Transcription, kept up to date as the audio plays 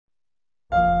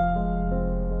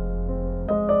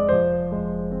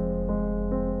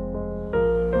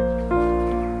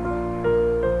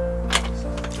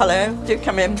Hello, do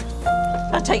come in.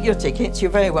 I'll take your tickets,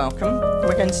 you're very welcome.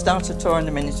 We're going to start a tour in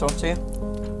a minute or two.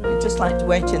 We'd just like to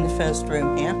wait in the first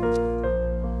room here.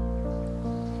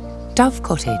 Dove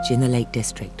Cottage in the Lake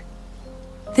District.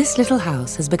 This little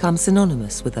house has become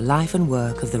synonymous with the life and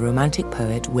work of the Romantic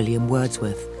poet William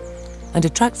Wordsworth and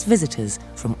attracts visitors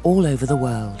from all over the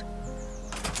world.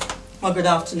 Well, good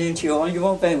afternoon to you all. You're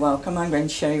all very welcome. I'm going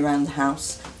to show you around the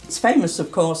house. It's famous,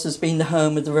 of course, as being the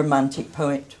home of the Romantic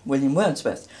poet William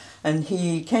Wordsworth. And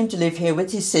he came to live here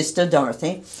with his sister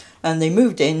Dorothy, and they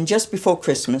moved in just before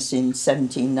Christmas in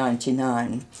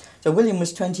 1799. So William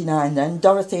was 29 then,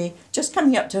 Dorothy just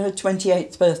coming up to her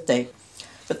 28th birthday.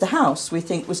 But the house, we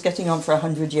think, was getting on for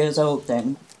 100 years old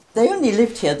then. They only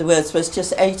lived here, the Wordsworths,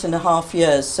 just 8.5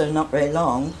 years, so not very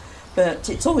long. But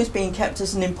it's always been kept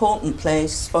as an important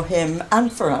place for him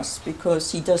and for us,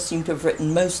 because he does seem to have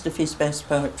written most of his best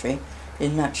poetry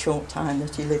in that short time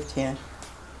that he lived here.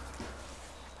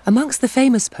 Amongst the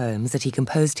famous poems that he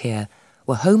composed here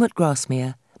were Home at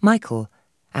Grasmere, Michael,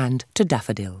 and To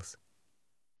Daffodils.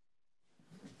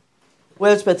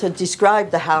 Wordsworth had described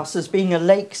the house as being a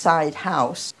lakeside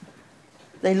house.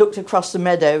 They looked across the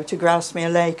meadow to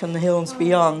Grasmere Lake and the hills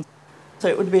beyond, so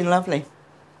it would have been lovely.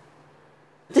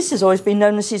 This has always been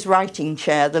known as his writing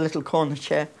chair, the little corner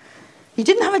chair. He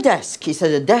didn't have a desk. He said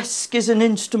a desk is an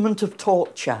instrument of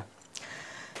torture.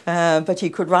 But he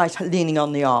could write leaning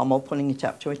on the arm or pulling it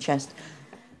up to a chest.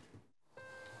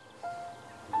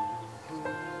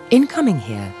 In coming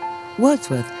here,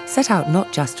 Wordsworth set out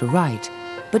not just to write,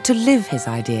 but to live his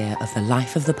idea of the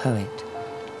life of the poet.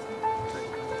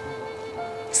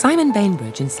 Simon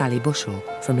Bainbridge and Sally Bushell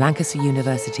from Lancaster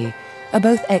University are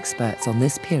both experts on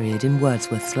this period in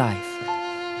Wordsworth's life.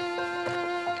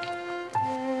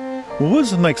 Well,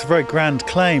 Wordsworth makes a very grand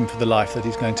claim for the life that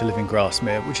he's going to live in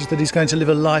Grasmere, which is that he's going to live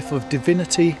a life of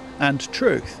divinity and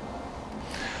truth.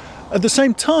 At the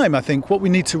same time, I think what we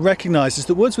need to recognise is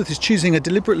that Wordsworth is choosing a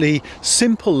deliberately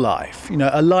simple life,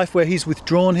 a life where he's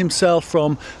withdrawn himself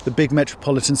from the big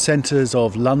metropolitan centres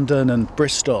of London and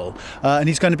Bristol, and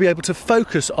he's going to be able to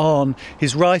focus on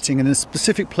his writing in a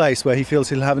specific place where he feels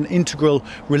he'll have an integral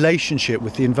relationship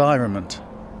with the environment.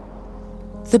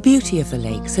 The beauty of the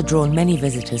lakes had drawn many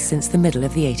visitors since the middle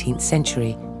of the 18th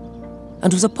century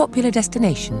and was a popular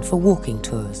destination for walking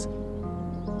tours.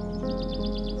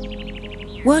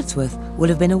 Wordsworth will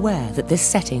have been aware that this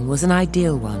setting was an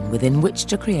ideal one within which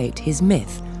to create his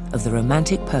myth of the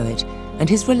Romantic poet and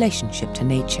his relationship to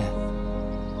nature.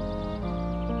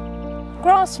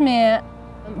 Grasmere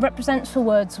represents for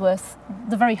Wordsworth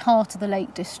the very heart of the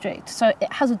Lake District, so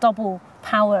it has a double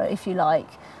power, if you like.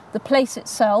 The place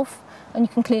itself, and you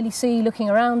can clearly see looking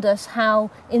around us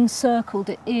how encircled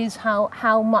it is,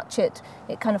 how much it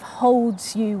kind of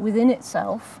holds you within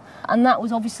itself. And that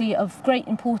was obviously of great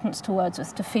importance to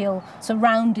Wordsworth, to feel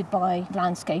surrounded by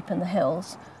landscape and the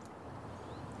hills.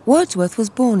 Wordsworth was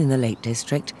born in the Lake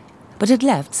District, but had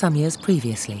left some years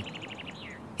previously.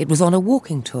 It was on a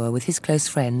walking tour with his close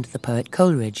friend, the poet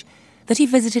Coleridge, that he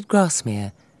visited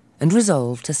Grasmere and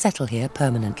resolved to settle here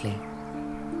permanently.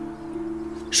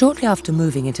 Shortly after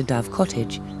moving into Dove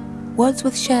Cottage,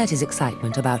 Wordsworth shared his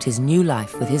excitement about his new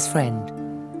life with his friend.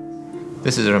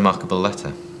 This is a remarkable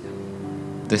letter.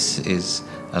 This is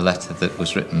a letter that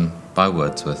was written by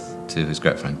Wordsworth to his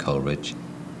great friend Coleridge.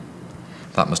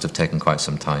 That must have taken quite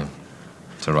some time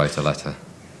to write a letter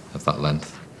of that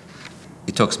length.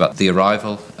 He talks about the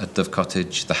arrival at Dove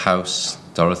Cottage, the house,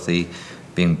 Dorothy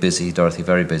being busy, Dorothy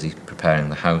very busy preparing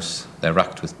the house. They're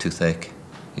racked with toothache,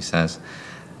 he says.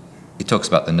 He talks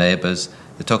about the neighbours.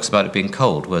 He talks about it being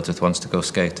cold. Wordsworth wants to go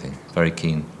skating, very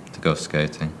keen to go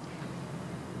skating.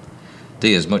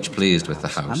 Dee is much pleased with the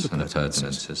house and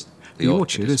appurtenances. The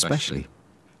orchard especially.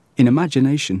 In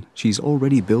imagination, she's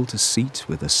already built a seat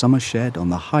with a summer shed on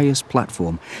the highest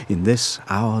platform in this,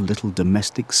 our little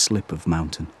domestic slip of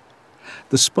mountain.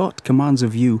 The spot commands a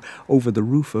view over the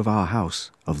roof of our house,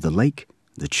 of the lake,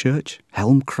 the church,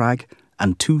 Helm Crag,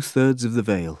 and 2/3 of the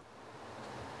Vale.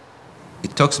 He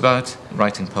talks about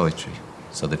writing poetry.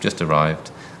 So they've just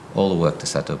arrived, all the work to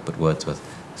set up, but Wordsworth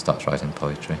starts writing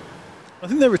poetry. I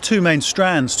think there are two main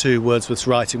strands to Wordsworth's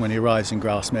writing when he arrives in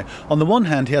Grasmere. On the one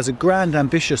hand, he has a grand,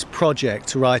 ambitious project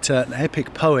to write an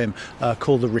epic poem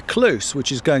called The Recluse,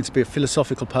 which is going to be a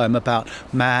philosophical poem about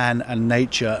man and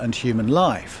nature and human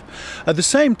life. At the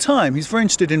same time, he's very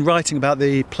interested in writing about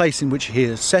the place in which he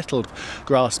has settled,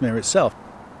 Grasmere itself.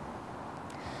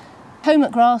 Home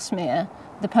at Grasmere,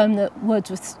 the poem that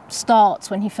Wordsworth starts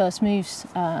when he first moves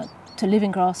to live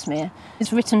in Grasmere,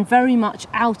 is written very much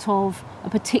out of a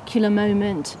particular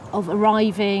moment of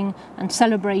arriving and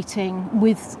celebrating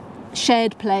with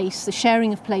shared place, the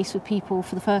sharing of place with people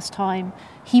for the first time.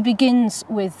 He begins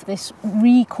with this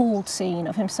recalled scene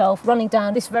of himself running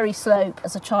down this very slope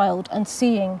as a child and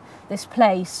seeing this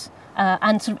place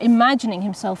and sort of imagining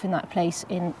himself in that place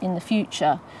in the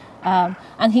future.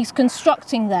 And he's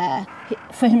constructing there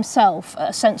for himself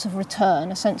a sense of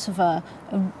return, a sense of a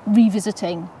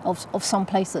revisiting of some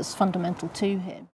place that's fundamental to him.